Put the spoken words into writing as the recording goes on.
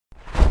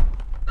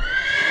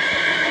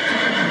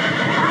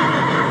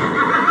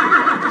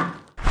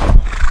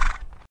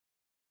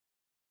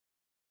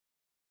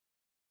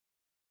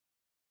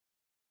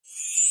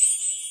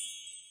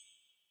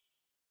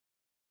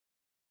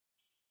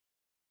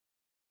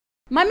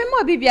Mami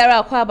mo bibiara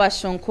akwa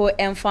abashonko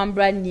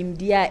enfambra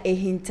NIMDIE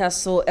AHINTA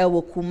so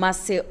ewo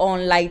Kumase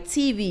online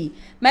TV.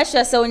 Make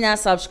sure say unya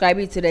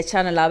subscribe to the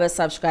channel, abe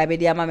subscribe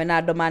dia mama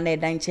na adoma na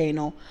edan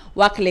channel.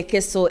 Wa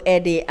click so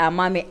ede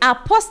amame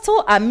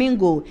Apostle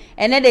Amingo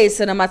ene de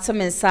iso na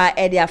matomensa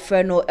ede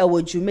afreno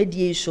ewo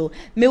dwumedie show.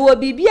 Me wo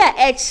bibia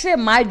e kire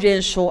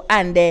madwen show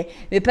ande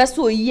me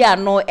peso yi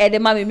ano ede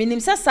mame minim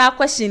sa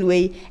question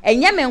we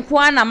enye me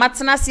nko na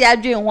matena se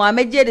adwen ho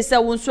amegye de se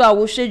wonso a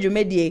wo hwe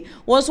dwumedie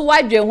wonso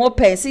wadwen ho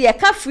pensi ye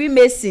ka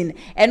FREEMASON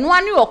eno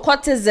ane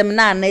occultism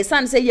na na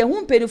isan se ye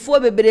hu mpenifo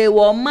bebre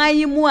wo man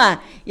yi mu a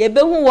ye be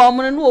hu wo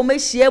mo no wo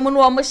mahie mu no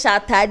wo mo hya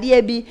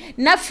atade bi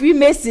na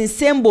FREEMASON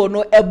symbol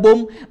no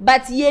ebom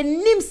but ye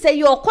nim se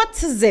ye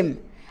occultism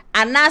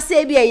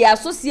anase bi ye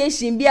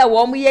association bi a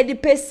wo mo ye di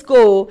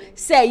pesco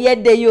say ye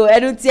de yo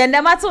enunti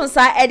endemato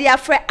nsa e de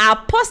afre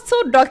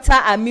Apostle Dr.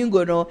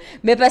 Amingo no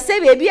me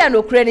pese bi a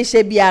no kure ni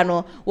hye bia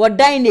no wo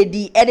dan na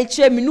di e de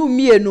kire mi no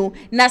mienu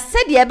na se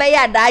de be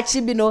ya da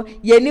achi bi no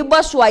ye ni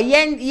boso a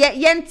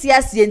yen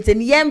tias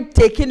yenten yen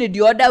taking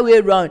the other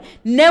way round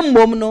na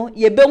mom no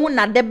ye be hu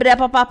na debre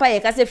papa ye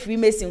ka se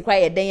FREEMASON kwa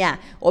ye den a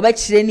oba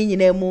kire ni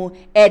nyina mu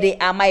e de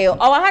amaye o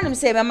wa hanum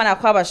se be ma na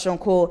kwa ba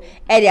shonko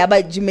e de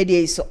aba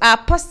jumedie so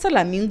Apostle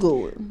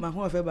Amingo.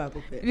 Maho afe ba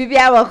ko pe.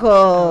 Bibia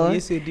wako.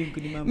 Yesu edi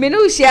nkuni Me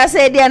no hia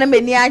say dia na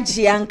mani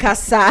agi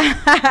ankasa.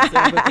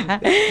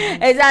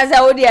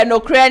 Ezaza wo dia no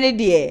kra ne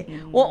de.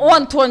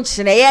 Won to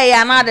nchene ye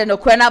ya na de no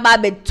kra na ba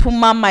betum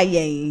mama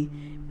yen.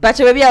 But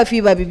bibia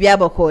afi ba bibia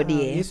wako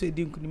de. Yesu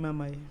edi nkuni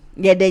mama yen.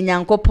 Ye de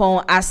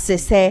Nyankopon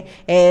asese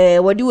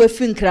wodi we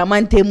fi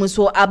nkramantam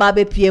so aba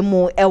be pie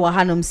mu e wo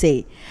hanom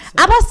sei.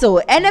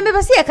 Abaso ene me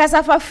be se ye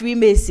kasa fa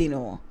FREEMASON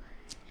no.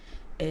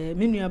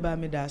 Me nua ba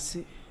me da se.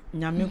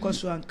 Nyame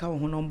koso anka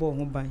wo nombo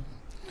ho ban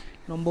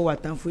nombo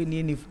watanfo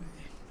eni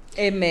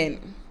amen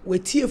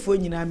wetiefo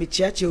nyina me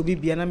chiache obi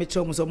bia na me che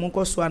omo so mo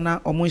koso na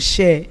omo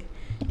share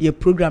ye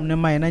program na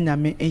mai na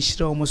nyame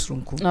enhire omo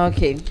soronko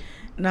okay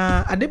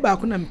na ade ba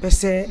ko na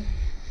mpese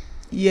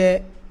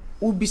ye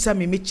ubisa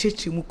me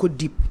chechi mu ko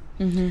deep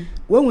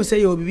when we say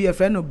ye obi be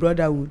friend of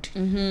brotherhood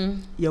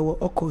ye wo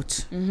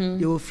occult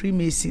ye wo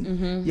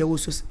FREEMASON ye wo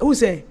so we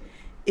say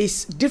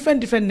it's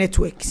different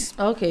networks.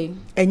 Okay.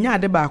 Enya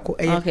ade ba ko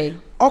okay.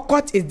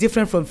 Occult is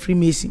different from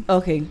FREEMASON.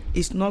 Okay.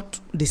 It's not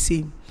the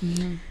same.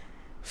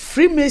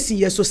 FREEMASON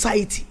your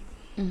society.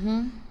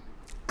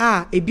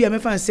 Ebi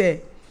amefa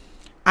say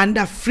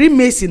under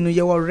FREEMASON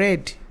you were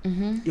red,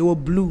 you were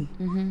blue,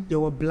 you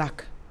were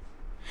black.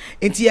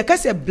 Until you can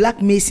say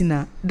black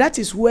Mason, that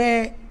is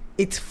where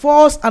it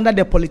falls under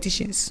the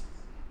politicians.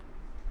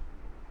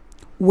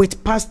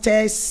 With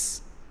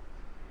pastors,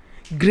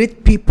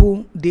 great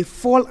people, they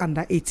fall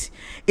under it.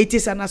 It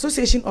is an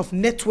association of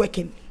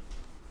networking.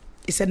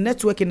 It's a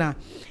networking.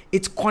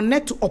 It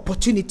connects to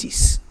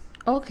opportunities.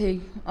 Okay.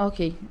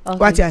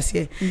 What I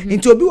say?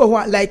 Into be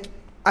like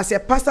as a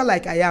pastor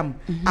like I am,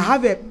 I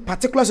have a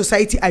particular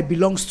society I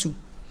belongs to.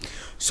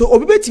 So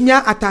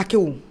obibetimia attack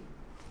you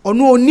or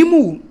no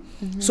nimu.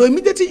 So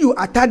immediately you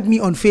attack me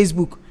on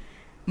Facebook.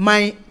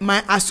 My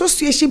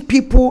association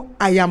people,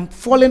 I am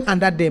falling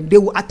under them. They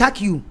will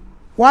attack you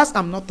whilst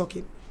I'm not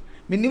talking.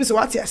 Me name is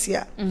what you see.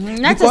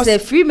 Because the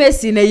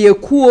FREEMASON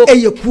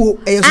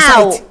e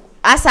society.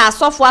 Asa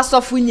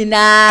asofu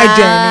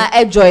nyina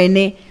e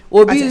join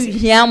obi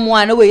hiamu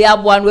an we ya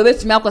bo an we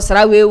betumi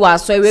akosara we wa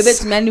so we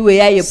betumi ani we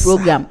ya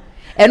program.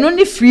 Eno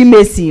ni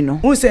FREEMASON no.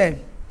 Who say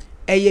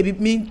eye bi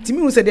me timi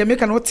who say dey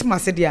make an otima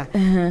se dia.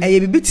 Eye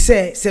bi bit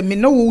say me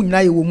no wo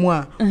nyina ye wo mu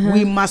a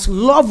we must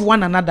love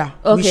one another.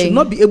 Okay. We should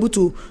not be able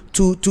to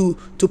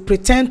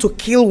pretend to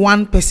kill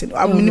one person.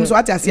 I mean so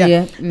what I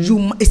say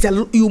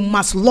you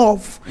must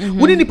love.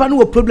 Wouldn't depend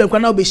on problem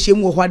can now be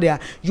shame or what there.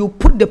 You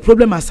put the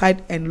problem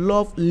aside and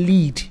love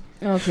lead.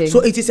 Okay. So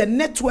it is a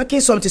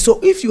networking something. So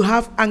if you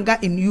have anger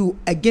in you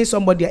against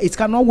somebody, it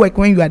cannot work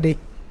when you are there.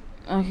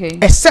 Okay.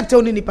 Except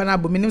only the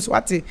panabo means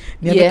what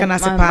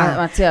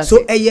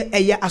so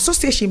a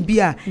association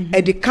bia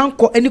e de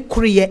kanko any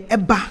korea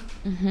eba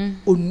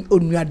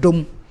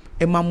onuadom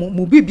e ma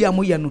mo bibia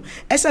mo ye no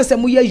essence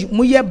mo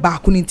ye ba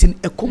ko ntin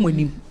e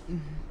komonim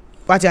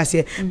what I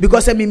say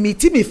because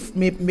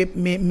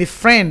me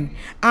friend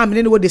am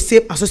in the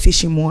same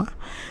association mo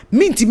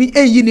me ntimi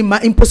enyi ni ma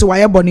impose wa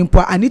ye boni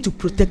mpo I need to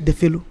protect the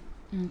fellow.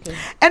 Okay.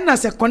 And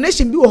as a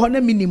connection be wo na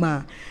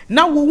minima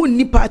na wo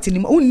ni party ni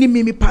mo ni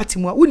me party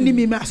mo ni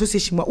me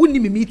association mo ni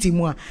me meeting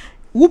mo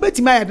wo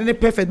betima ya dey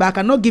perfect but I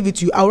cannot give it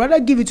to you. I would rather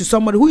give it to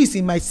somebody who is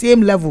in my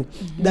same level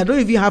that don't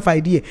even have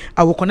idea.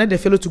 I will connect the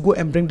fellow to go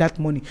and bring that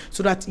money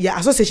so that your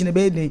association e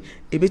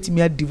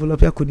betima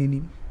develop your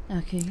konini.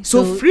 Okay.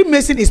 So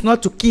FREEMASON is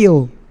not to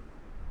kill.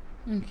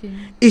 Okay.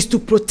 It's to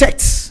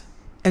protect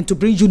and to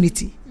bring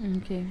unity.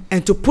 Okay.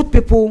 And to put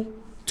people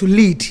to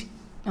lead.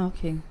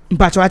 Okay.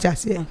 But what I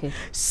say, okay.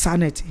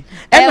 Sanity.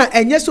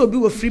 And yes, so be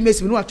with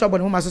FREEMASON. We know trouble.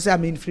 No matter say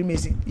I'm in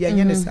FREEMASON. Yeah,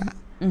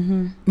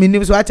 me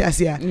name is what I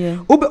say.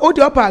 Ube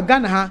odi opa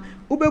Ghana ha.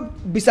 Ube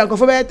bisa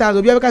nkofo be times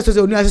obi abeka so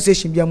say oni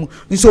association bia mu.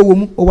 Nso wo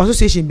mu o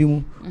association bi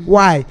mu.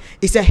 Why?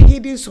 It's a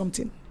hidden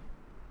something.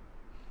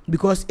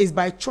 because it's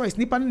by choice.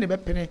 Nipa no nebe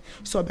pene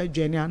so be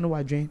journey anu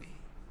wa journey.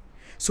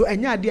 So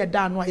enya ade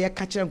da no aye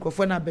ka kire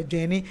nkofo na be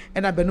journey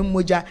and be no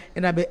moja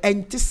and be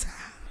entisa.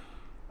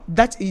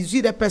 That is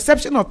the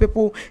perception of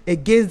people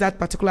against that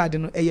particular ade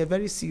no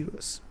very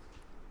serious.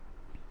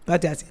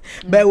 That is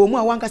but we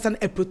mu wan kasa na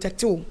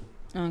protect you.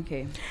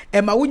 Okay.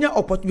 And my wunya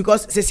opportunity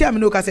because say me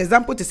no ka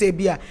example to say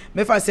bia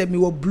me fa say me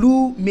wo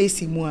blue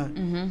macy mu a.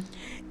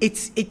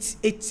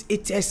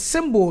 It's a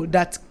symbol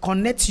that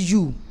connects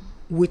you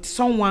with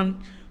someone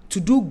to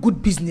do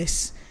good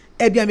business.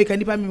 Ebia make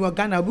nipa me wa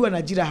Ghana obi wa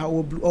Nigeria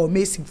or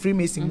macy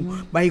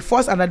freemason but he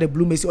falls under the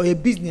blue macy or a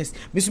business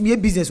me so me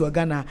business wa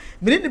Ghana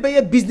me need be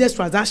a business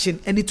transaction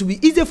and it will be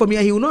easier for me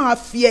and he will not have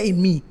fear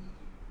in me.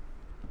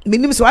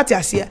 Minim so what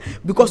asia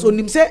because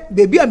onim say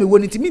baby am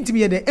won ntimi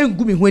ye den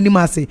engu me ho anim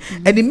ase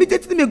and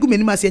immediately me gu me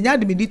anim ase nya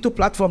de me dito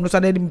platform no so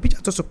na de me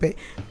picture to so pe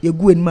ye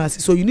gu anim ase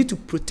so you need to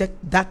protect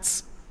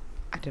that.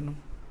 I don't know.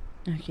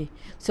 Okay,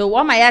 so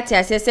what my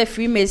ati say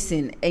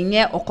freemason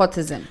enye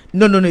occultism?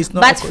 No, it's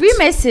not. But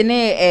freemason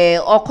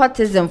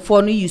occultism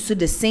for no use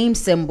the same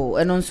symbol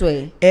and also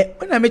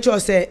when I make sure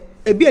say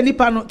ebi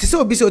anipa no te say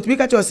obi say otimi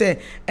ka che say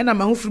e na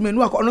ma ho freemason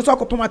no akọ no so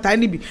akọpọ mata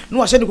ni bi no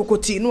wa hye ne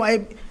kokoti no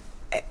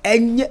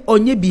enye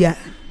onye bia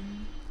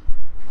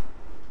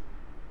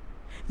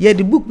ye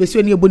the book be say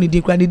oni eboni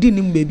din kra ni din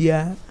nim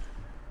bia.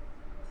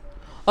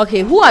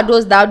 Okay, who are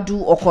those that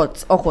do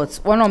occult?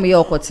 One of me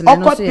occult.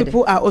 Occult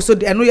people are also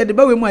the no ye the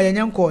we mu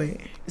ayanyanko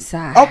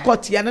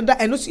occult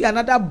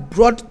another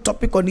broad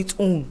topic on its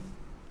own.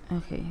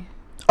 Okay,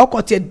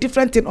 occult a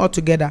different thing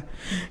altogether.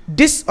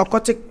 This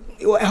occultic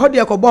how dey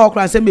akobo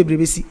okra say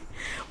mebrebe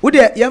wo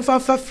dey yemfa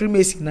fa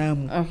freemason na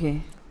mu.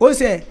 Okay, o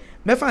say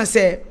me fan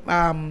say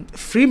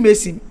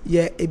freemason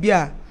ye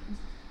ebia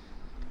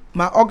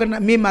ma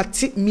organize me ma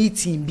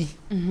meeting bi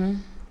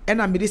and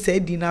I'm say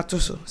dinner to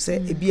so say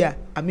ebia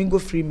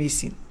amingo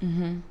freemason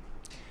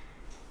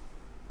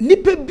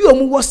nipa bi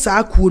omu wo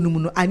saa kuo no mu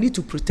no I need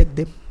to protect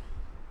them.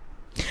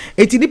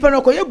 Eti nipa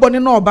no ko ye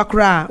bone na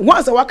obakra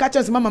once I waka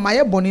chance mama my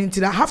ye bone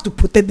nti I have to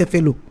protect the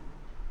fellow.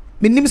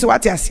 Me nim so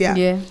what asia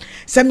yeah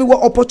say me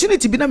wo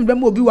opportunity bi na me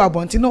dem obi wo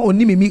abonti na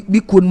oni me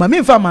kuo no ma me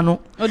mfa ma no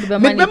me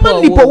be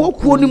nipa wo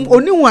kuo no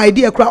oni ho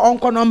idea kra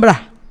onko no mbra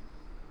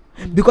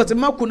because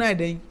ma kuo na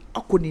den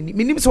akonini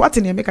me nim so what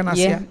na me kana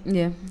asia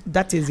yeah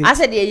that is it. I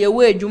said ye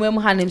we adwuma mu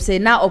hanim say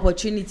na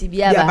opportunity bi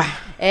aba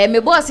me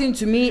boss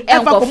into me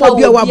enkofo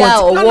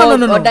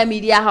no other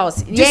media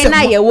house ye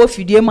na ye wo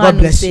fidie mu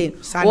hanim say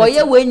wo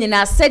ye we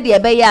nyina said ye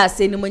be ya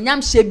say ni monyam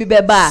hye bi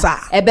beba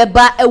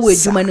ebeba e wo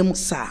adwuma ni mu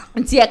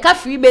nti ye ka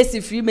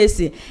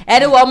freemason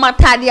ere wo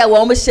matade a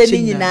wo mo hye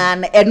ni nyina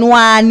na eno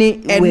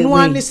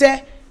ani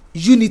say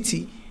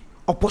unity,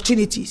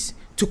 opportunities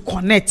to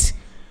connect,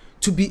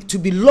 to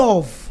be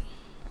love,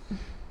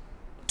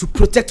 to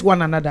protect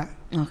one another.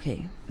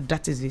 Okay,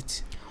 that is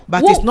it.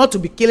 But it's not to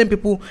be killing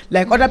people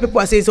like other people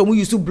are saying. So we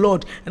use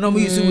blood and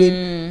we use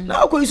weight.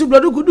 Now we use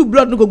blood. We do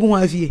blood. No go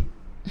have here.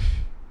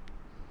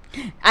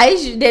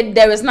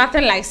 There is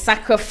nothing like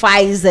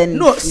sacrifice and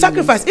no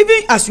sacrifice.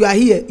 Even as you are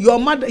here, your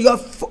mother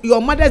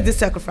is the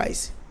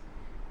sacrifice.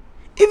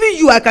 Even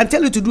you, I can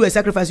tell you to do a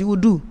sacrifice, you will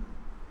do.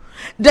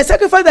 The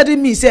sacrifice that it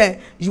means say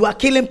you are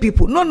killing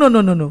people. No.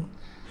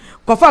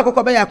 Kofa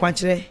kokobe ya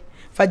kwanchire.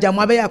 Fa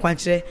jamwa be ya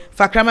kwanchire.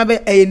 Fa krama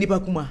be nipa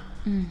kuma.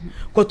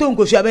 Koto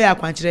nkosua be ya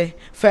kwanchire.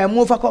 Fa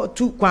mu fa ko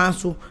tu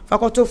kwanso. Fa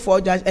ko to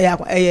forge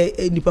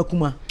nipa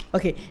kuma.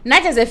 Okay,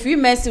 not as a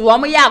freemason wo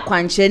mo ya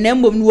kwanchire na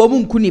mbom ni wo mu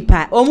nku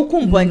nipa. Wo mu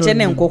ku mponche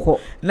ne nkoko.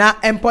 Na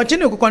mponche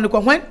ne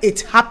nkoko when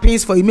it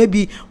happens for you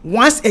maybe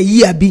once a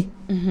year be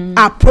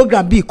our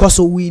program be because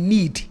we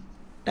need.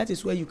 That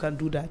is where you can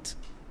do that.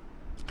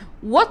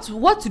 What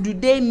do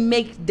they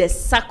make the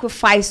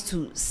sacrifice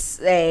to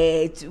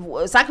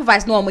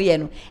sacrifice no omo ye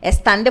no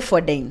stand for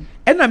them?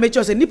 And I make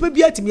sure say nipa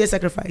bia timi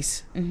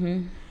sacrifice.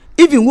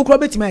 Even wo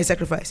crobet my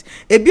sacrifice.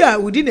 E bia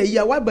within a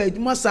year why by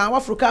eduma san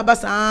Africa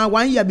abasa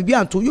 1 year bibia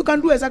anto you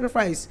can do a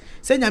sacrifice.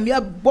 Say nyame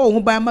abo ho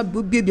ban ma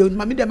bibia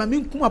ma me dem ma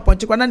me nkum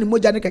aponche kwa na ne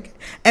moja ne keke.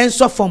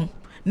 Enso form.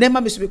 Na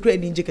ma me so be kra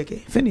ni nje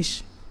keke.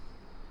 Finish.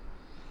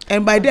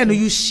 And by then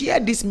you share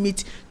this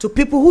meat to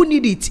people who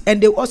need it,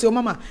 and they also say,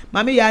 "Mama,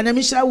 mami ya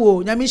nyamisha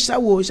wo."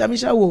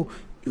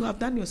 You have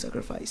done your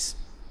sacrifice.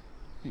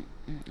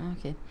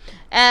 Okay.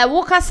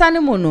 Woka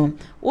sanimono,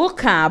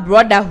 woka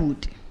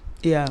brotherhood.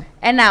 Yeah.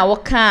 And now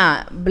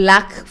woka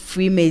black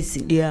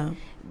freemason. Yeah.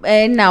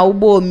 And now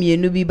ubo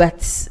mienu bi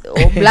but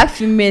black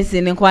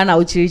freemason nkwa na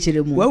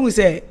uchirichiri mu. When we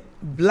say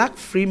black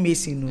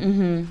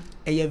freemason,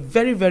 it's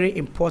very very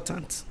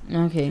important.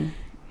 Okay.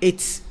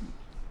 It's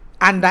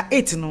under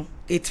it no.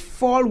 It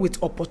fall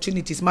with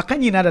opportunities.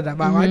 Makanyi na dada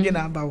ba wanje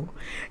na ba.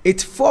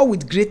 It fall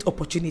with great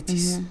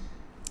opportunities.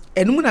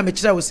 Enu na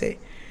mechira we say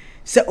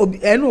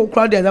enu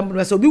crowd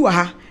example say obi wa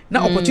ha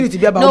na opportunity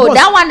be about. No,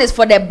 that one is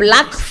for the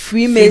black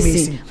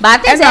freemason.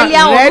 But I think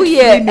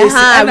earlier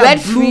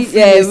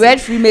red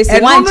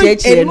freemason one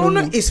church.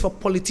 Enu is for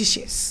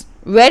politicians.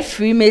 Red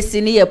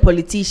Freemason are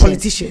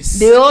politicians.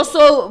 They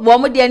also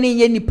one day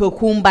ni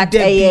pekum but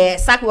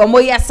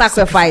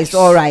sacrifice.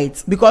 All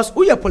right. Because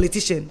we are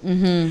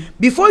politician.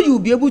 Before you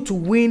be able to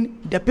win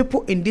the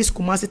people in this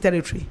Kumasi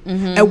territory,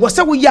 and was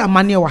we are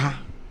money waha.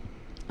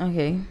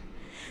 Okay.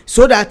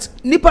 So that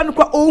nipa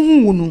nkwa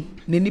ohunu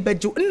ne nipa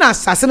ju na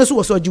sase no so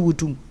wo so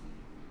jiwutum.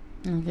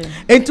 Okay.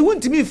 And to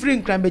want me free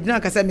crime be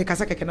na kasa me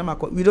kasa keke na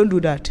mako. We don't do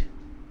that.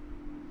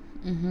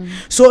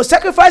 So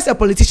sacrifice a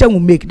politician will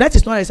make, that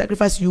is not a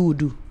sacrifice you will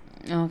do.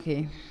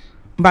 Okay.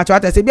 But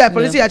what I say, be a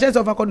politician, a chance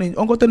of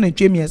uncle to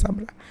name me as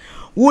Ambra.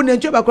 Who name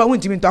you back when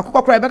to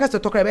talk cry back to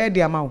talk about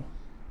the amount.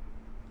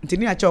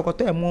 Tini a chalk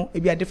or more,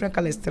 it be a different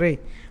color stray.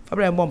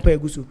 Fabra and Bompe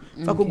Gusu,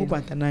 Fako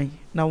Bupantanai,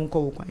 now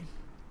uncle wine.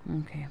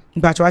 Okay.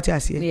 But what I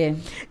say, yeah.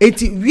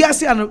 We are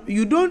saying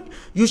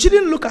you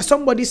shouldn't look at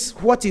somebody's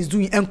what he's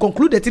doing and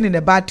conclude the thing in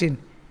a bad thing.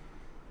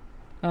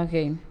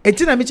 Okay.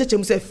 Etina mi church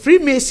say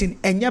Freemason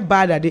enya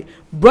bad ade,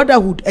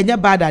 brotherhood enya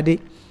bad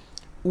ade,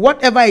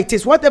 whatever it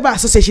is, whatever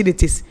association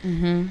it is,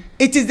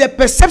 it is the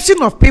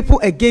perception of people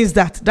against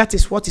that. That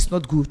is what is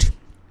not good.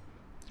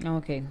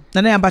 Okay.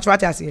 Nana am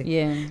what I say.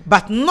 Yeah.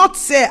 But not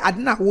say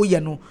adna wo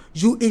ye no.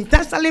 You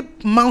intentionally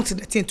mount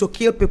the thing to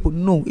kill people.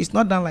 No, it's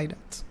not done like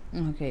that.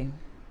 Okay.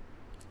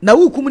 Now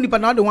who come nipa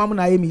now the one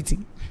na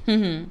meeting.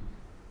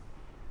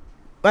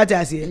 What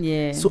I say.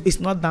 Yeah. So it's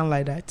not done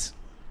like that.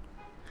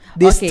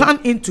 They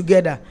stand in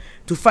together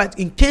to fight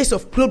in case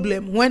of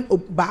problem. When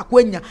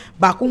problem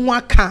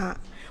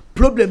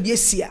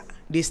yesia,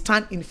 they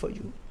stand in for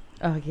you.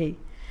 Okay.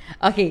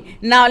 Okay.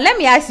 Now let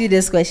me ask you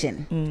this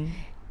question.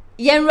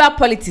 Yenra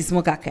politics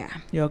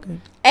mokaka. Yeah, okay.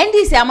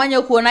 NDC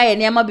amanyo kuona ye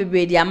niama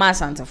bebe di ama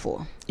Asante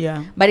for.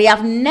 Yeah. But they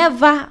have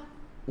never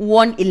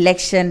won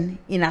election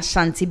in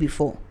Ashanti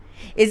before.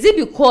 Is it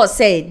because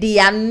say they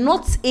are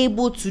not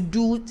able to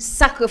do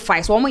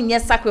sacrifice? Woman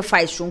yes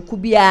sacrifice from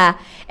Kubia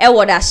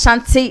what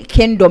Ashanti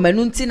kingdom and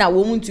until na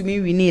woman to me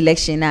win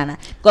election nana.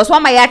 Because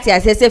one my yati I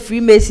say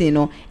Freemason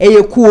no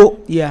cool.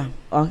 Yeah.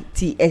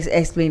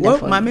 Explain that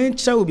for my main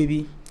child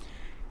baby.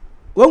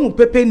 When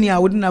pepe ni I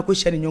wouldn't have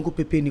question in yonko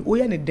pepe ni.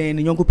 Oya ne den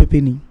in yonko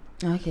pepe ni.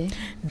 Okay.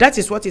 That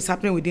is what is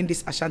happening within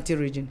this Ashanti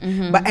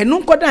region. But I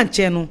don't koda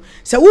ncheno.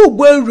 Say who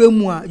go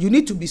remua, you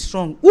need to be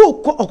strong.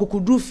 Who ko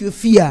okukudu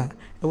fear.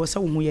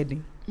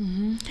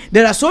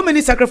 There are so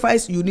many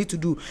sacrifices you need to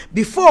do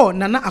before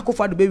Nana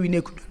Akufo-Addo be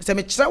win. Say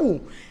me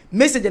chira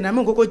message na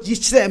me koko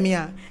chira me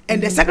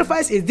and the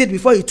sacrifice is did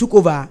before he took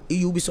over.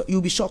 You'll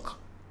be shocked.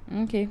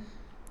 Okay.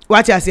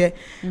 What I say,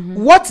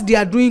 what they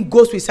are doing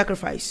goes with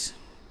sacrifice,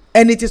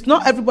 and it is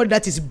not everybody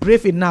that is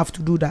brave enough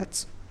to do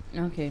that.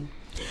 Okay.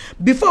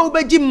 Before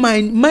ubeji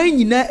mine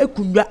nyina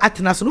ekunwa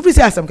atena so no fi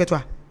say asam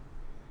ketwa.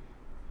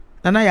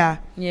 Nana ya.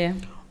 Yeah.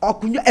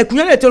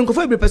 Ekunya na eton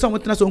nkofo ebere person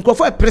wotena so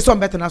nkofo e person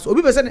betena so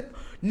obi person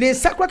ne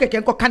sakra keke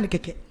nko kan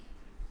keke.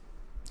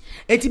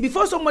 Enti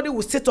before somebody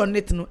will sit on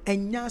it no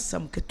enya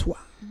asam ketwa.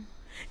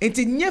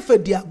 Enti nyefa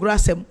dia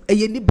grasem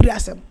eye ni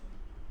brasem.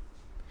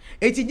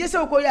 Enti nyese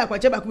okoye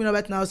akwache bakumi na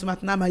betena so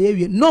matna ma ye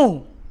wie.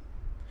 No.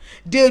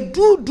 They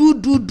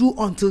do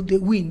until they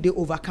win, they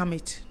overcome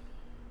it.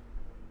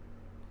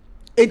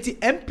 Enti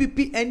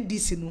MPP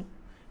NDC no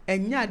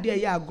enya dia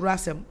ya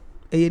grasem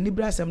eye ni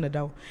brasem na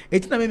dawo.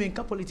 Enti na me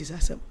nka politics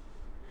asem.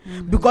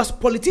 Because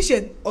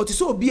politician or to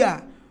so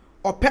bia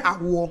ope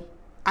awo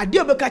ade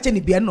obeka che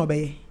ni bia na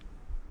obeye.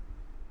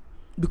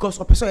 Because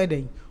opeso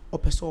eden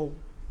opeso.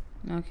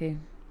 Okay.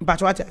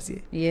 But what I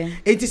say? Yeah.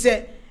 Enti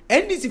say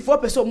NDC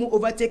 4% move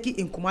overtaking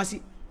in Kumasi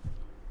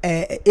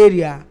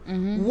area.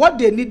 What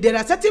they need, there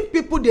are certain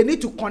people they need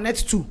to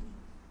connect to.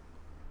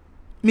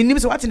 Meaning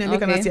so what in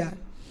America say?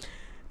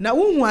 Na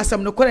who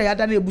asam no kwere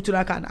yada na ebutu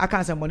aka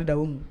asam money da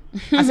won.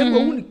 Asam go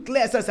won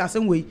clear say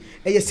asam we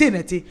e say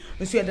nete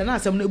nso yada na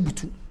asam na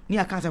ebutu ni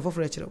aka asam for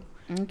free.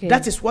 Okay.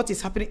 That is what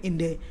is happening in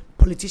the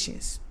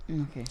politicians.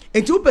 Okay.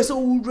 And two person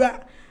who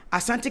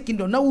Asante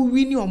Kingdom now we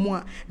win your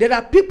more. There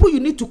are people you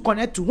need to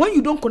connect to. When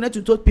you don't connect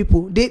to those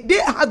people, they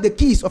have the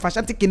keys of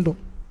Asante Kingdom.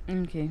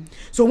 Okay.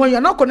 So when you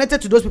are not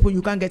connected to those people,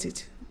 you can't get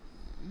it.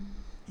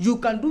 You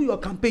can do your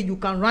campaign, you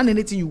can run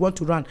anything you want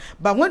to run.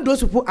 But when those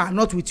people are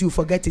not with you,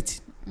 forget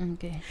it.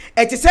 Okay.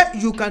 It is said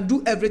you can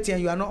do everything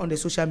and you are not on the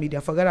social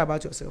media. Forget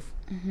about yourself.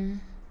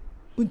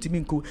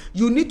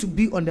 You need to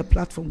be on the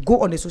platform.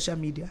 Go on the social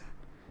media.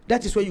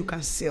 That is where you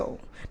can sell.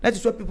 That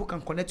is where people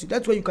can connect to.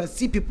 That's where you can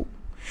see people.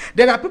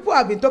 There are people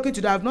I've been talking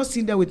to that I've not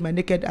seen them with my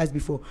naked eyes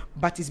before,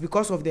 but it's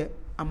because of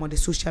I'm on the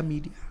social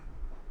media.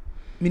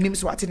 My name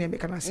is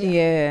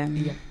Yeah.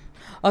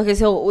 Okay,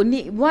 so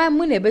why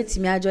mun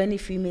ebetimi join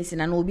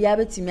Freemason and obi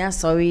abetimi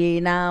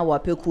sorry na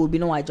wapeku obi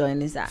no wa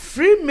join is that?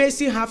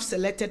 Freemason have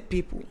selected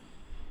people.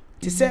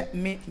 They say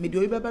me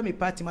do obi me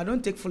party, I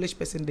don't take foolish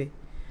person there.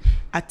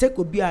 I take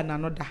obi and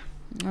another.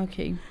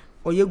 Okay.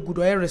 Or you good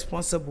or you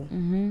responsible.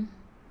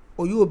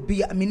 Or you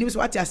obi my name is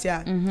what I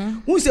say.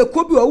 Who say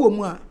kobi or wo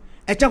mu a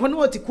no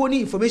what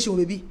information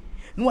baby.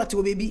 No what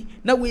baby.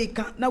 Now we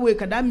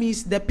can that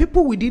means the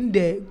people within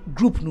the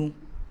group no,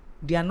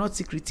 they are not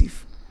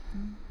secretive.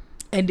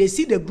 And they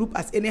see the group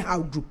as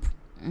anyhow group.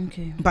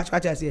 Okay.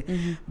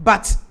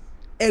 But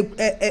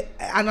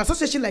an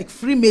association like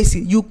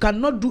Freemason, you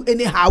cannot do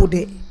anyhow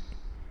there.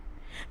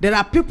 There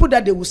are people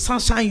that they will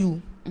sunshine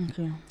you.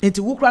 Okay.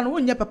 Into wukra no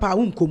nya papa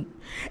wunkom.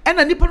 And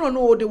na nipa no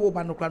no de wo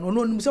ba no kra no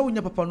no nim say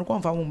wonya papa no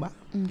kon fa wumba.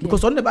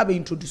 Because on the Bible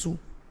introduce you.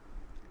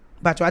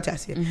 But what I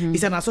say,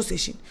 it's an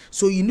association.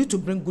 So you need to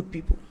bring good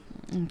people.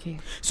 Okay.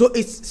 So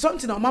it's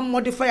something that man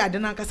modify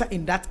adenankasa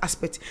in that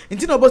aspect.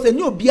 Until no boss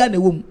enyo bia na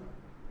wom.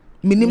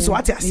 Minim so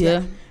what I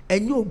say.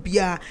 Enyo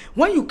bia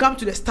when you come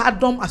to the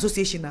Stardom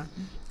Association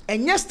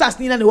and your stars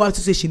ni na the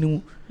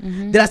association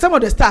there are some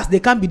of the stars they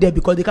can't be there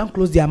because they can't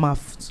close their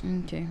mouths.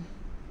 Okay.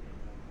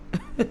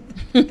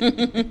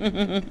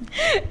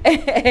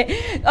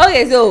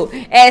 Okay, so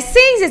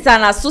since it's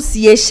an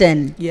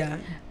association,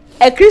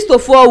 a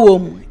Christopher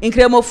wom,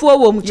 Incremofo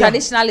wom,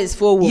 traditionalist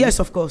for wom. Yes,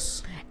 of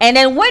course. And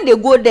then when they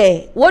go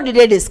there, what do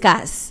they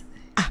discuss?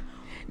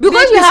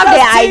 Because you have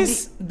the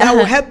ideas that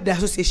will help the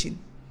association,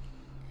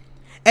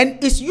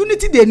 and it's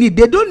unity they need.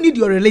 They don't need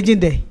your religion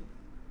there.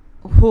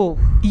 Oh,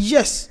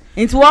 yes.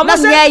 It's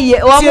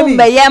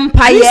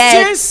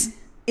Christians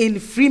in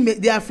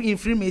Freemason, they are in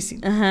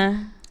Freemason.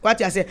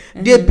 What I say,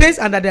 they based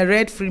under the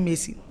red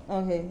Freemason.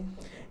 Okay.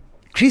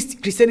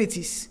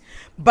 Christianities,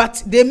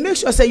 but they make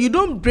sure say you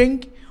don't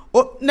bring.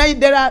 Oh, now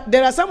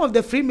there are some of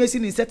the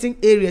Freemason in certain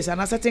areas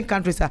and certain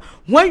countries.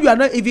 When you are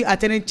not even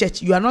attending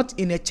church, you are not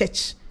in a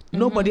church.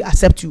 Nobody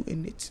accepts you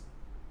in it.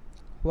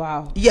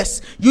 Wow.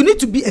 Yes, you need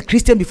to be a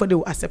Christian before they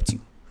will accept you.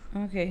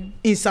 Okay.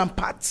 In some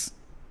parts.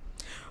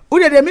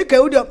 They make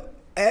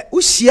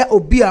ushia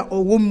obia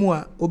or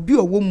womua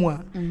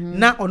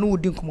na onu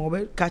wudin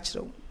kuma catch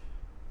them.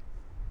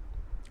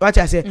 What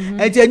I say,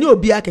 and they know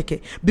obia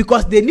keke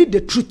because they need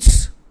the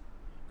truth.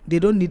 They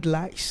don't need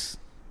lies.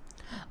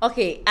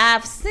 Okay,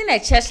 I've seen a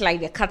church like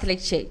the Catholic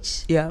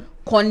Church. Yeah.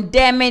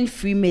 Condemning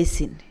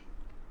Freemason.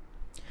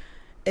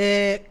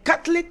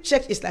 Catholic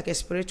Church is like a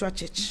spiritual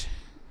church.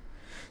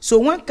 So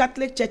when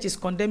Catholic Church is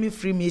condemning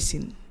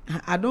Freemason,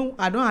 I don't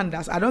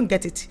understand. I don't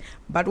get it.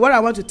 But what I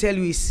want to tell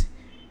you is,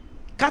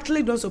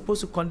 Catholic don't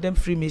supposed to condemn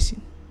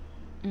Freemason.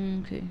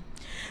 Okay.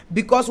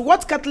 Because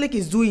what Catholic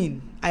is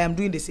doing, I am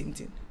doing the same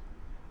thing.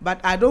 But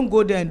I don't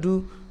go there and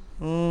do.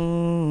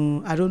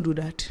 I don't do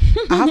that.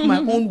 I have my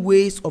own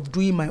ways of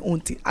doing my own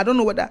thing. I don't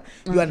know whether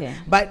you are.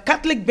 But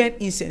Catholic burn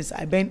incense.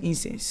 I burn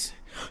incense.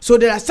 So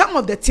there are some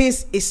of the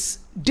things is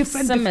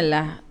different.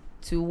 Similar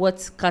to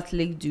what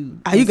Catholic do.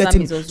 Are you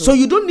getting? So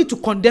you don't need to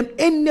condemn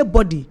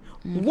anybody.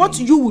 What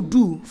you would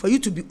do for you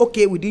to be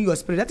okay within your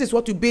spirit, that is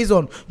what you base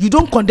on. You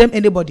don't condemn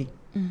anybody.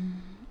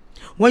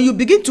 When you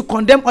begin to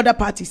condemn other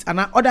parties and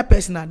other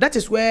persons, that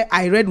is where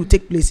I read will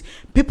take place.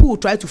 People will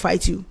try to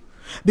fight you.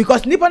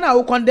 Because nipa na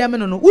will condemn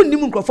no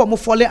unimu crofo mo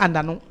fall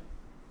under no.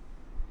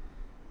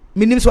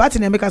 Minim so what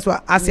in America so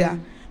asia.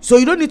 So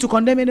you don't need to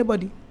condemn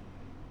anybody.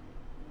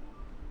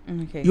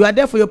 Okay. You are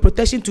there for your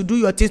protection, to do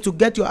your things, to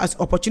get your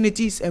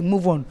opportunities and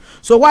move on.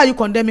 So why are you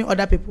condemning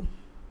other people?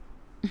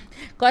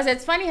 Because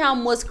it's funny how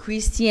most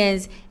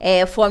Christians,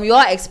 from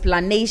your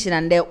explanation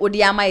and the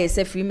Odiama is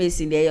a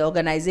Freemason, the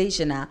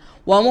organization,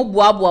 for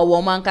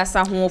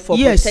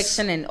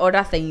protection and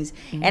other things.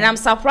 And I'm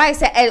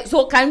surprised.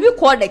 So can we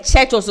call the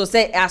church also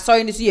say,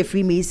 sorry, this is a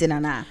Freemason?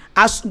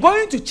 As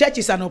going to church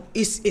is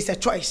a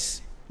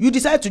choice. You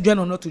decide to join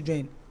or not to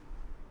join.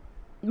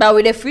 But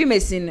with the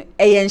Freemason,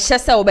 and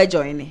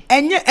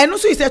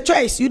also it's a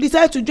choice. You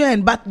decide to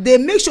join, but they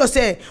make sure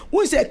say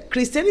when say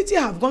Christianity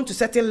have gone to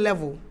certain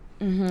level.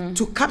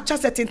 To capture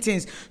certain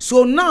things.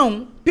 So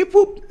now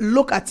people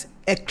look at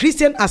a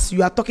Christian as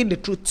you are talking the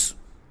truth.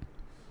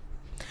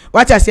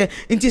 What I say,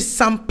 it is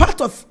some part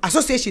of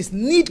associations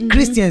need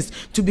Christians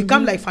to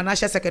become like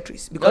financial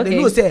secretaries because they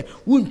know say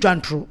won't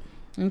turn true.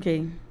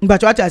 Okay.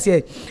 But what I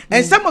say,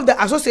 and some of the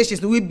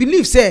associations we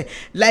believe say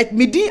like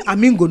Midi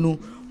Amingono,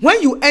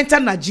 when you enter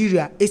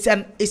Nigeria, it's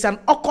an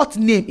occult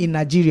name in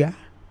Nigeria.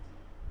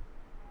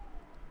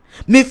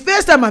 Me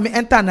first time I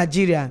enter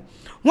Nigeria.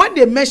 When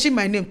they mention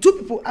my name, two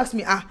people ask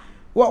me,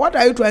 what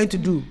are you trying to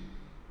do?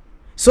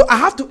 So I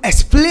have to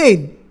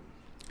explain.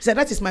 Say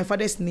that is my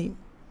father's name.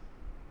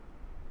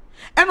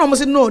 And I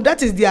say no,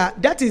 that is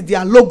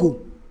their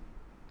logo.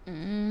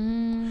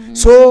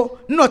 So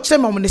not say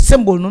I'm on the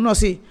symbol. No,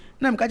 say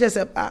no.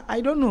 I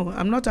don't know.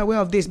 I'm not aware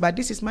of this, but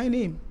this is my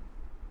name.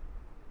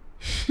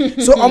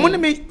 So I'm gonna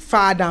make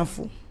father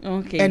for.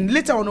 Okay. And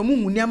later on,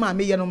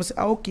 I'm say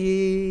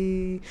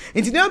okay.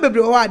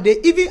 And they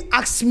even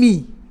ask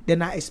me.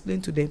 Then I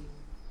explain to them.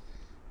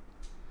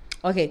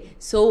 Okay,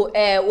 so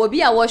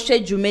Obi a watch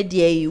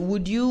Jumedie,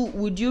 would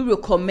you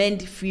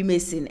recommend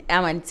Freemason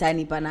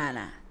amantani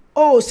banana?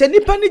 Oh, say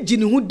nipani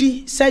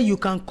jinihudi say you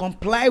can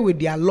comply with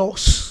their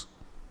laws.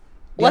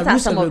 What are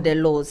some of the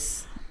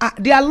laws?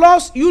 Their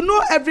laws, you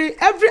know, every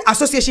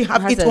association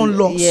have its own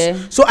laws. Yeah.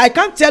 So I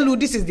can't tell you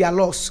this is their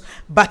laws,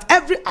 but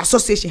every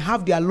association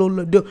have their law.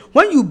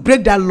 When you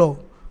break that law,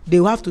 they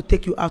will have to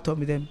take you out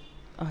of them.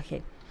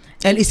 Okay.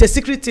 And it's a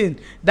secret thing.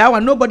 That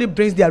one, nobody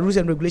brings their rules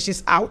and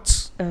regulations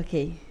out.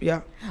 Okay. Yeah.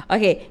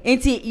 Okay.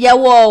 Inti, yeah,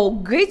 well,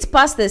 great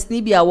pastors,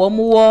 Nibia, one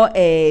more.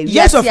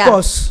 Yes, of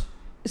course.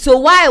 So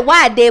why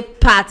are they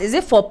part? Is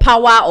it for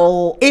power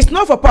or? It's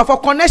not for power, for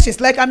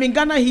connections. Like I'm in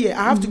Ghana here,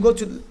 I have to go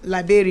to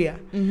Liberia.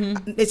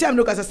 They say I'm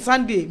looking as a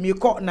Sunday, me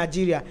call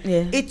Nigeria.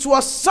 Yeah. It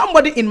was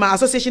somebody in my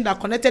association that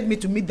connected me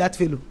to meet that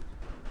fellow.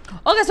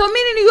 Okay, so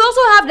meaning you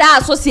also have that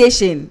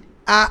association.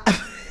 I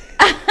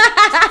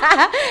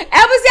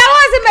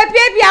was in my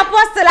baby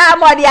apostle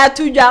Amadi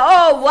Atuja.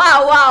 Oh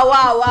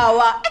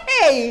wow.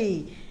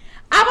 Hey.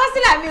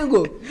 Apostle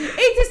Amigo.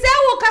 It is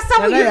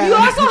you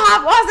also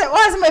have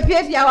also my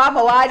baby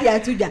Amadi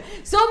Atuja.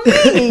 So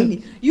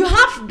meaning you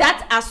have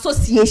that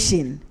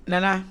association.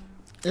 Nana,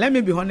 let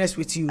me be honest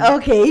with you.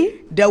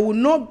 Okay.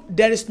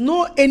 There is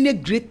no any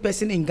great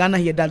person in Ghana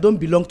here that don't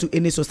belong to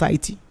any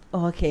society.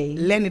 Okay.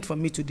 Learn it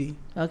from me today.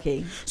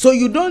 Okay. So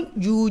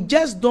you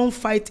just don't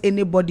fight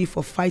anybody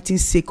for fighting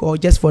sake or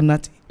just for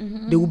nothing.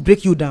 They will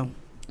break you down.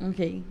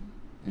 Okay.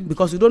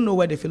 Because you don't know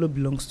where the fellow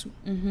belongs to.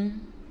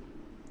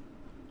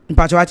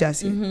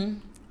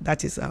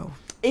 That is how.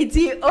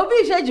 Iti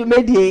obi sheju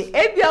medie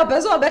ebi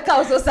obeso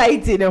obeka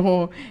society ne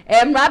ho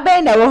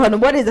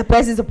what is the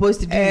person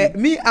supposed to do?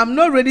 Me, I'm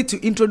not ready to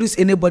introduce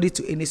anybody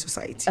to any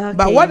society. Okay.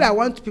 But what I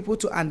want people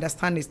to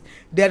understand is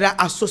there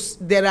are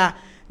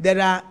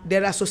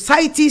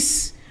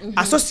societies,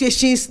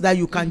 associations that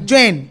you can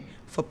join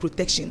for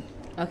protection.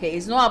 Okay,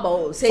 it's not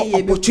about say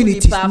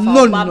opportunities.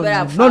 No.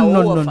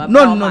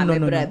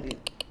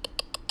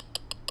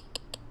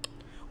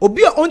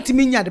 Obi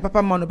ontimi nya de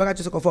papa ma no beka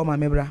chese ko for ma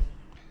mebra.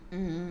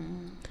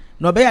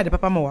 No be ya de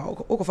papa ma wa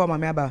o ko for ma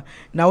me aba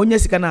na onya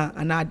sika na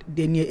ana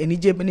de ni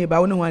enije ne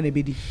ba woni ho na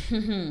bedi.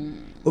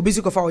 Obi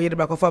si ko for o yede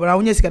ba ko for na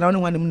onya sika na woni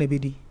ho na mu na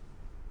bedi.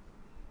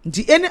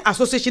 Any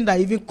association that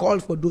even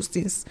called for those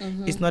things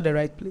is not the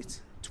right place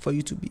for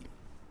you to be.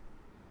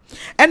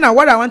 And now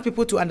what I want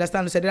people to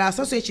understand is that there are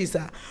associations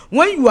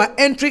when you are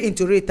entering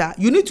into RETA,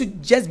 you need to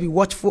just be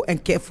watchful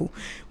and careful.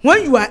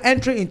 When you are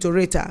entering into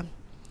RETA,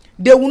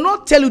 they will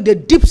not tell you the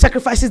deep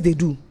sacrifices they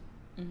do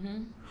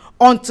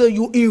until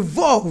you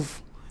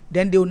involve.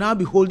 Then they will now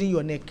be holding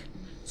your neck.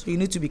 So you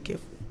need to be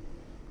careful.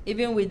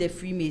 Even with the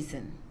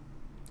Freemason.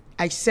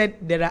 I said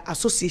there are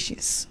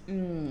associations.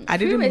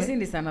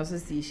 Freemason is an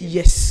association.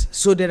 Yes.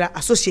 So there are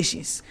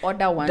associations.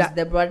 Other ones,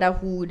 the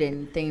brotherhood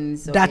and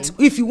things. Okay. That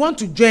if you want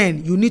to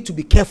join, you need to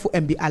be careful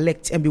and be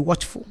alert and be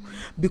watchful.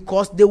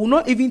 Because they will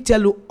not even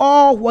tell you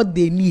all what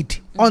they need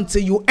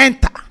until you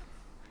enter.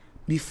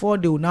 Before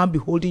they will now be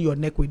holding your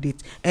neck with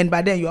it. And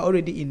by then you are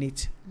already in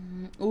it.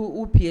 So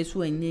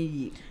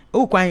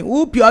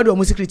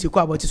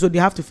they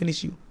have to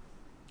finish you.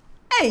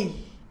 Hey.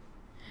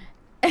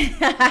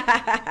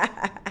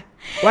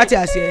 What you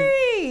are saying?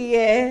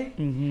 Yeah.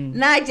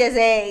 Now just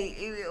say,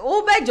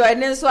 over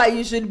joining, so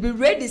you should be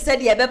ready.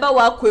 Said you better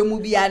walk with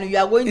movie and you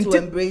are going to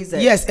embrace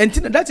it. Yes, and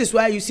that is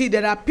why you see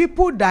there are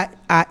people that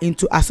are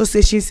into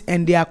associations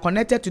and they are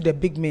connected to the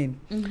big men,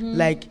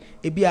 like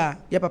Ebia,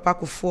 ya papa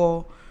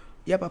Kufo,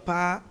 ya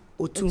papa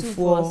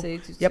Otumfuo,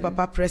 ya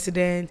papa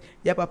president,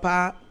 ya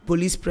papa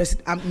police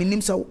president. Meaning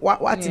so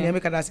what in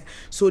America does.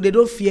 So they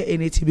don't fear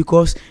anything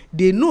because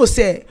they know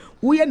say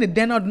we are the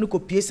den of no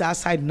copies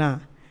outside now.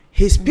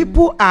 His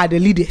people are the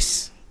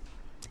leaders,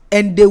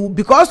 and they will,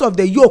 because of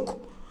the yoke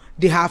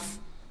they have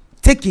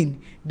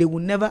taken, they will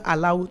never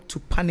allow to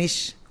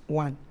punish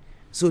one.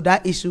 So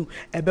that issue,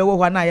 a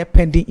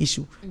pending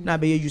issue, now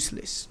be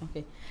useless.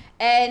 Okay.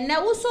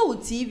 Now also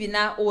with TV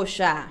now,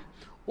 Osha,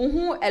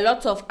 a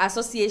lot of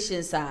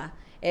associations are.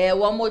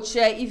 One more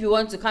share if you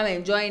want to come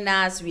and join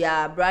us. We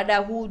are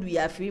brotherhood, we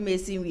are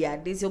Freemason, we are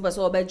this. You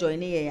also be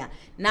joining here.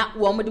 Now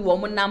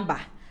one number.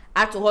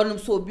 At home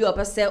so be up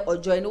or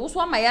join.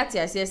 Also, my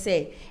yati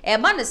say a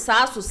man is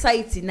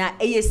society now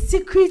a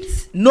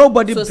secret.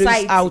 Nobody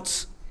brings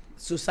out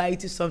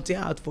society something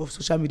out for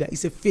social media.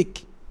 It's a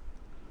fake.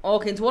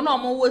 Okay, to one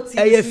more what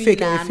a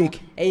fake.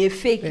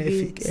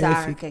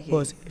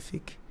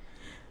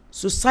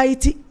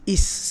 Society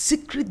is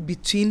secret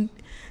between.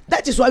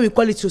 That is why we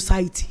call it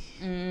society.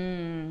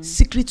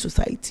 Secret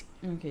society.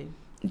 Okay.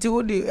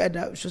 Until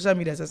the social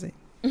media say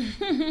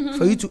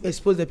for you to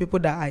expose the people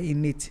that are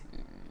in it.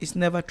 It's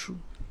never true.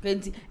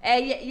 Share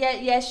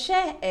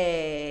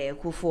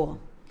Kufo.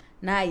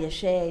 Now you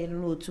share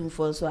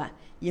Otumfuo so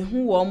you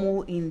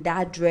who in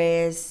that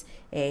dress,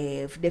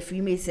 the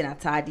Freemason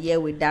attire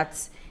with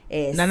that.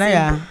 Nana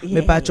ya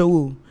me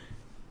pacho.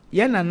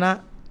 Ya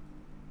nana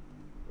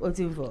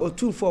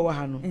Otumfuo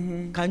wahano.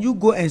 Can you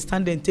go and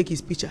stand and take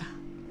his picture?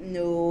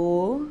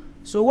 No.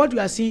 So what you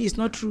are seeing is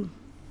not true.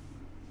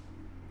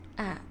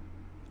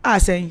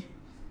 Saying.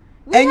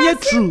 We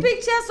have seen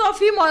pictures of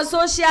him on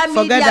social media.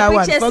 Forget that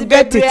one.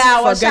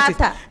 Forget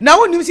it. Now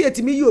when you see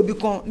it, me you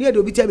become near the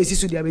obita be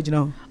sisu the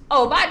original.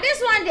 Oh, but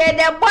this one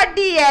the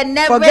body and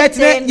everything. Forget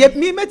it.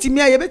 Me met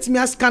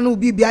me scan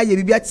obi bia ye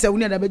bibia tse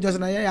woni na be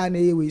Johnson na ya na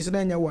ye we so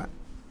na nya wa.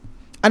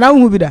 And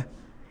how be that?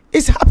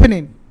 It's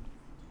happening.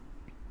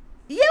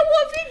 Ye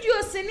wo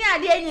video sini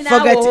ade nyina wo.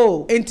 Forget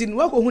it. Entin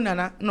wo ko hu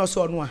nana no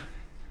so no a.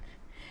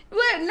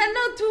 Well,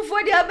 no too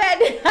for the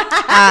bed.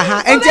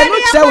 And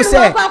you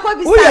say,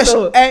 oh, yes,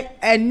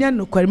 and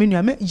no,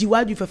 Carmino, you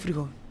are free.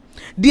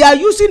 They are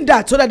using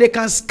that so that they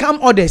can scam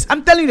others.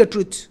 I'm telling you the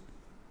truth.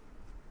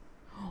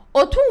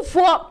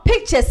 Otumfuo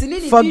pictures in the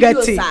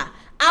videos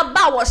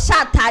aba wo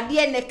shot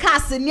ade ne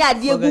cast ni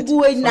ade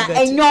gugu na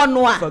enyo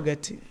no a.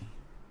 Forget it.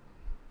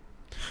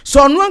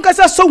 So no one can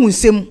say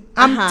unsem.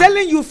 I'm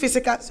telling you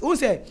physical. Who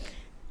say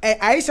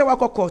I say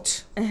wako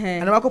court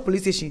and wako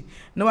police station.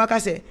 No waka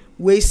say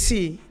we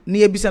see ni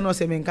ebisa no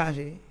say menka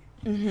hwe.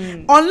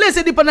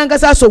 Unless the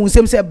panangasa so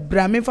unsem say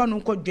bra me fa no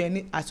ko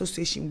join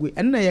association we.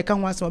 And na ye kan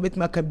ho asem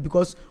obetuma ka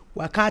because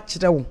waka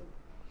kire wo.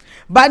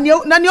 But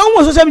na ne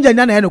on social media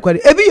na no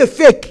kware. Ebi ye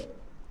fake.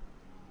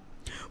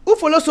 Who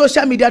follow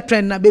social media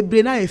trend na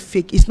bebre na a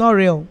fake. It's not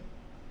real.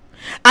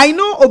 I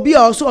know obi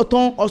also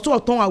oton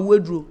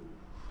awedro.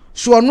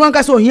 So no one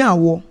can say here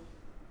awo.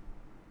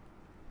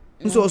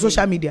 So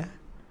social media.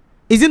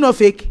 Is it not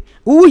fake?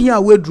 Who here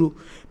awedro?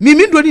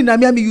 Mimi do ni na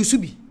me use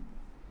bi.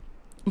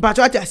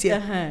 Mpacho ati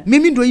ase.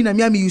 Mimi do ni na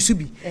me use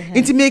bi.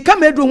 Nti me ka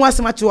medro ho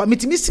asema che wa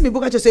mitimi si me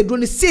boka che say do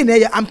ni say na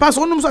ya ampa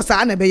so onum so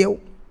saa na be ye wo.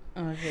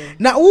 Okay.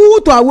 Na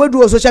who to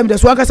awedro social media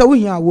so aka say who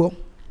here awo.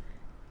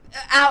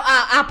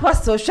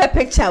 Apostle share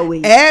picture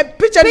we.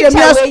 Picture me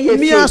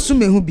asu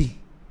me hu bi.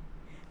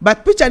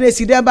 But picture na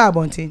si there ba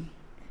abontin.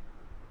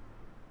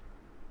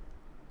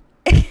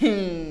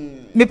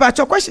 Me pa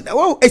cho question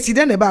oh esi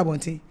there na ba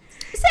abontin.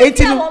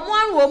 Enti no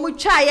wo mu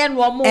twa ye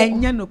no mo.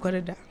 Enya no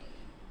koreda.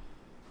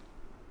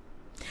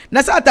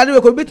 Na sa atare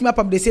we ko betimi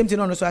apam the same thing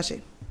on so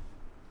ahye.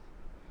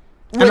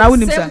 Ana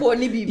wonim sa.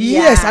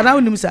 Yes, ana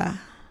wonim sa.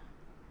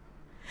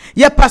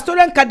 Ye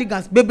pastoral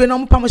cardigans bebe no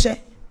mpam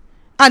hye.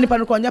 Ani pa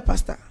no ko nya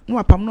pastor. No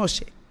apam no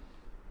hye.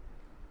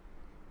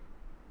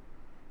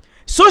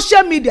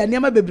 Social media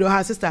niam bebre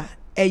ha sister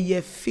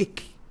eye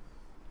fake.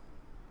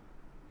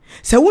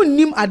 Se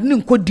wonnim adne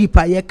nko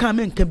deeper ye kan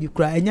me nka bi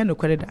kura enya no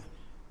koreda.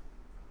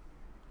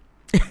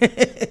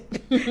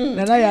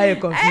 Nana ya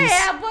confused.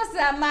 Hey, boss,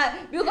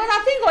 because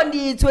I think on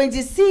the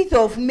 26th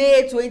of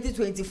May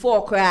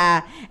 2024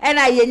 cry and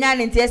I yenyan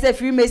in TSF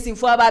Freemason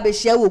for Baba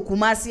share with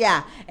Kumasi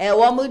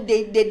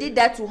they did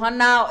that to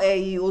honor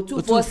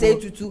Otumfuo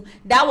Osei Tutu.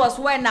 That was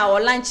when I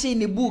was launching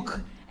the book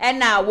and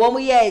now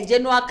one year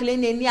general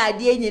cleaning the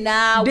idea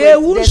now they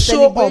will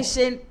show up.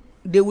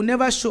 They will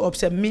never show up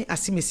say me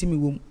asime me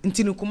wom.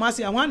 Nti no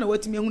Kumasi I want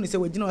what me hu ni say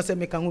we gina say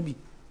me kan ho bi.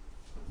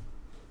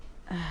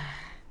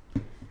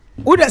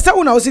 Uda say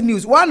una see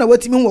news one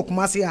what me hu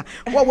Kumasi a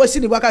what see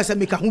the waka say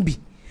me kan ho bi.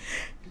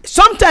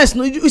 Sometimes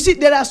no you see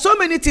there are so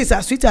many things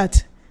as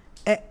sweetheart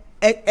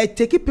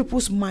take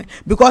people's mind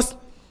because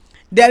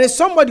there is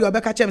somebody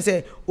obeka chem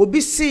say obi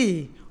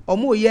see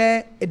omo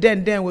ye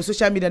den with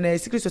social media na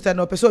secret society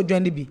na person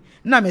join bi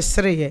na me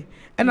sere ye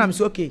and I'm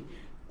so okay.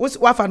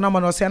 What for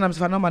number no say na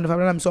for number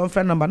na so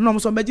friend number no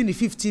so imagine the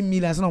 15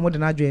 million na mo de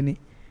na join.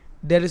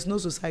 There is no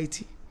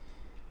society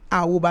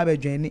wo ba be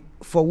join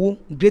for wo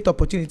great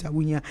opportunity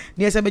awunya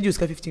na say be use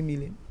 15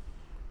 million.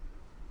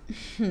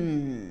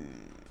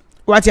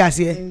 What you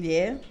say?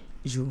 Yeah.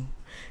 You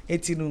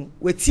etinu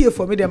we tie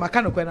for me dem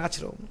aka no kwa na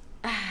akere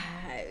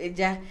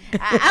eja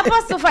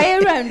apostle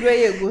fire and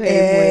we go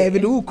he be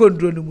do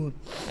kondro no mu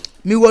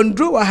mi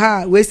wondro wa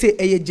ha we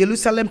say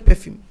Jerusalem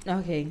perfume.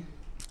 Okay.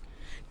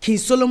 King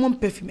Solomon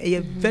perfume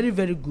very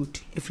very good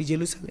if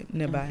Jerusalem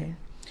nearby.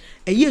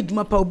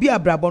 Eduma pa obi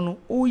abrabo no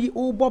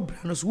o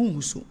bobra no so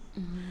hu so.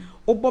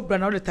 O bobra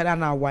na o de tare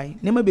na awai.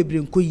 Nema bebre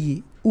nko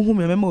yie. Uhu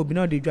me mema obi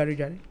na o de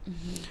dware.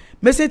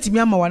 Message mi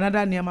ama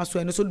wanada niam so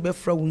eno so be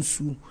fra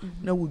wonsu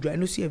na wudwa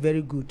eno so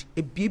very good.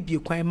 E biebie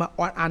kwan ma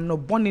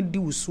anobone di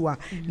wusu a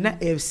na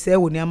e se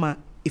wo niam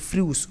e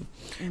free wusu.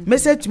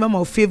 Message mi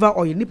ama favor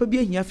oil nipa bi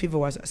ahia favor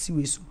was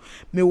asiwe so.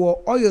 Me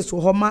wo oil so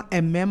homa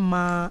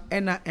emema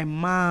ena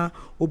ema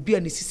obi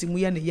ani sisimu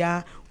ya ne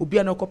ya obi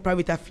an okọ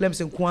private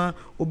flames nko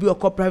obi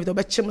okọ private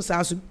obe chim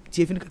sa so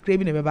tiefin kakra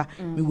bi ne beba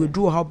me we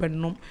do how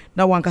benom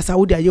na wankasa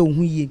wo de aye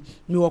ohun yie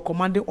me wo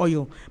commanding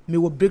oil me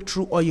wo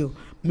breakthrough oil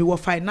me wo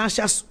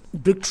financial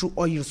breakthrough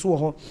oil so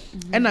ho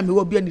ena me wo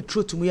obi ani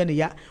truth mu ya ne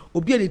ya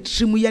obi ani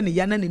trimu ya ne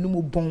ya na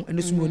nenum bon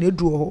ene so me ne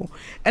duro ho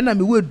ena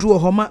me we duro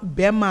ho ma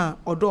bema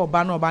odo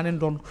oba na oba ne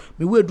ndon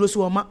me we duro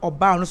so ho ma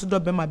oba no so do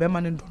bema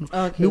ne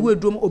ndon me we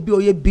duro obi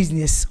oye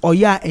business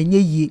oya enye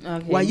yie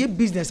wa ye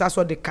business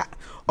aso de ka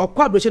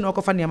okwa broche na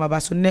okofa ne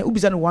amaba so ne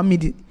ubisa no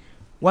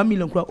 1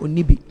 million kura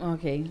onibi.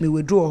 Okay. Me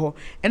we draw ho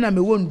ena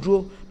me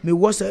wondro me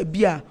was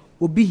bia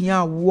obi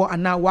hia wo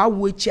ana wa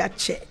wo echi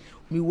ache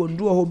me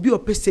wondro ho bi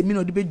opese mi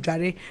no de be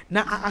dware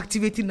na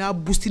activating na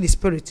boosting the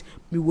spirit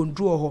me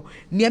wondro ho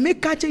ne me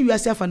ka che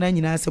yourself na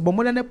nyina se bo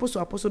modern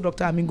apostle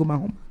Dr. Amingo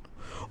Mahoma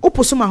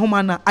oposo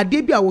Mahoma na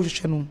ade bi a wo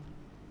hwehwe no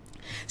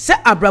se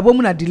abrabo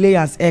mu na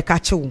delayers ka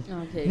che wo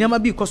ne ma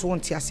bi because won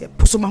ti ase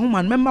poso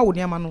Mahoma memma wo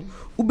ne ma no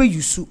ube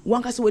yusu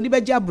wanka se woni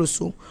be gye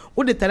abroso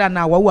wo de tara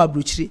na wawo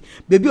abrochire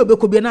bebi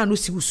obekobie na no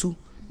si wusu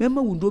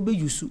memma wo ndo be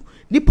yusu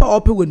nipa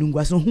ope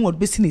wanungwaso hu wo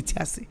be sineti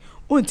ase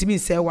ontimi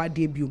nse wa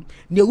de biom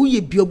ne wo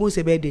ye biom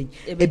se be den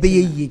ebe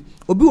ye yie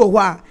obi wo ho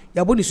a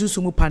yabo ne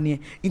sunsumu pane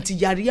nti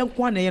yare ye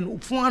nko na ye no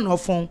fon ana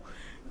ofon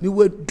me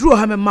we duro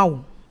ha memma wo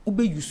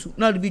ube yusu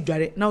na wo de bi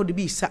dware na wo de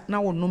bi isa na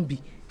wo nom bi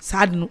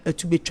sad no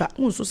etubetwa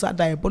unso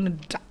sada e bonu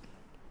da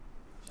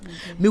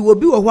me wo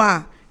bi wo ho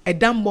a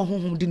edambo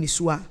honhom di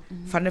nisu a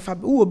fa ne fa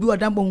wo bi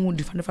odambo honhom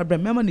di fa ne fa bra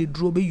mema na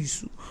eduro be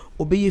yusu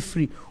obeye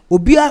free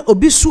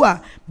obi su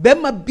a be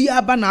ma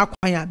bia ba na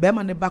akwan a be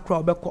ma ne ba kra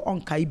obekọ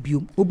onkai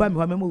biom oba me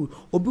ho mema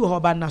obi wo ho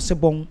ba na se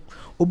bon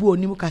obi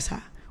onim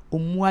kasa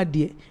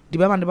omuade di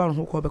be ma ne ba no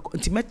ho ko obekọ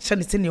nti me che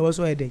ne se ne wo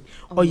so ede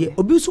oye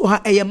obi su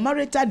ha eye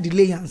marital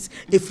delayance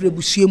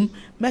efrebusuem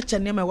me che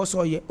ne ma wo so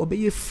oye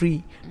obeye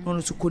free no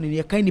no su ko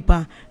ne kan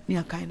nipa ne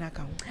akan na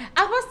aka ho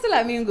Apostle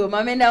Amingo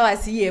mamenda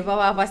wasiye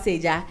papa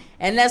seja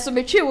ene so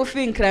betwe wo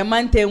fi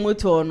nkramante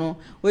muto no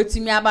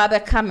wetumi aba be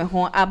ka me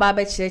ho aba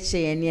be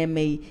cheche ne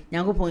emei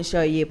nyankopon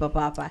sha ye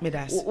papa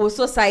wo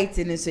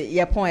society ni so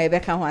ye pon e be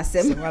ka ho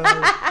asem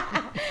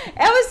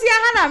e wo sia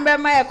ha na mbe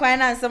ma ye kwan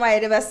na nsema ye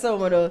de be so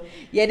mo do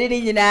ye de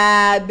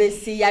nyina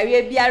besi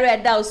yawe biara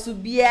da osu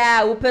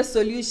bia wo pe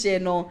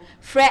solution no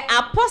frɛ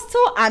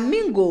Apostle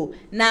Amingo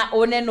na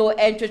one no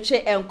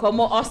entwetwe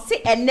enkomo osi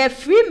ene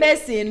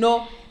Freemason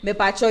no me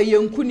pacho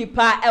yenku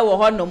nipa e wo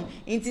honom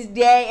nti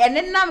de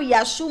enenam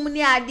yashum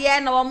ni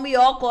ade na wo me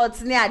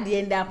okot ni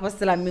ade ndi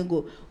Apostle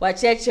Amingo wa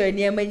cheche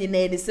ni emanyina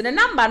edi so ne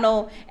number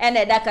no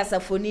ene da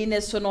kasafoni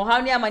ne so no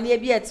ha ni amane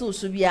bi ete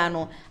usu bia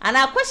no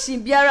ana question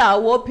biara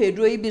wo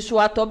pedro ibi so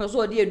atọ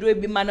so de edro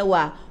bi ma na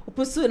wa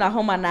opusu na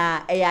homa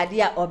na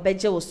eyade a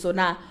obeje wo so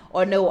na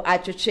one wo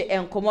atwetwe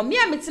enkomo me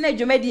ametena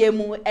adwumadi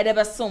emu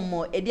edebe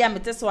sommo edi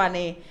amete so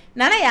ane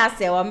na ya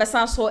ase wa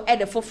mesan so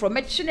ede foforo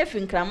metwene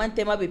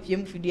finkramante ma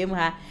bepiem fidiem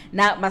ha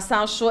na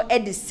masan so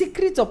ede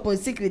secret upon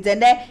secret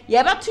ende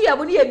ye beto ye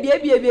bo ne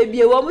ye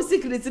bie wo mu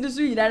secret ni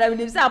so yina na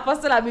me say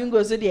Apostle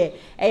Amingo so de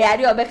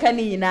eyade obeka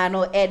ni yina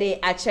no ede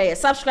ache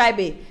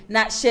subscribe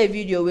na share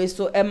video we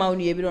so ema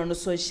unu ye bi no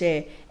so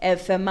share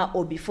fma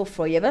obi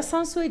foforo ye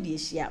besan so ede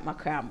hia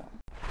makramo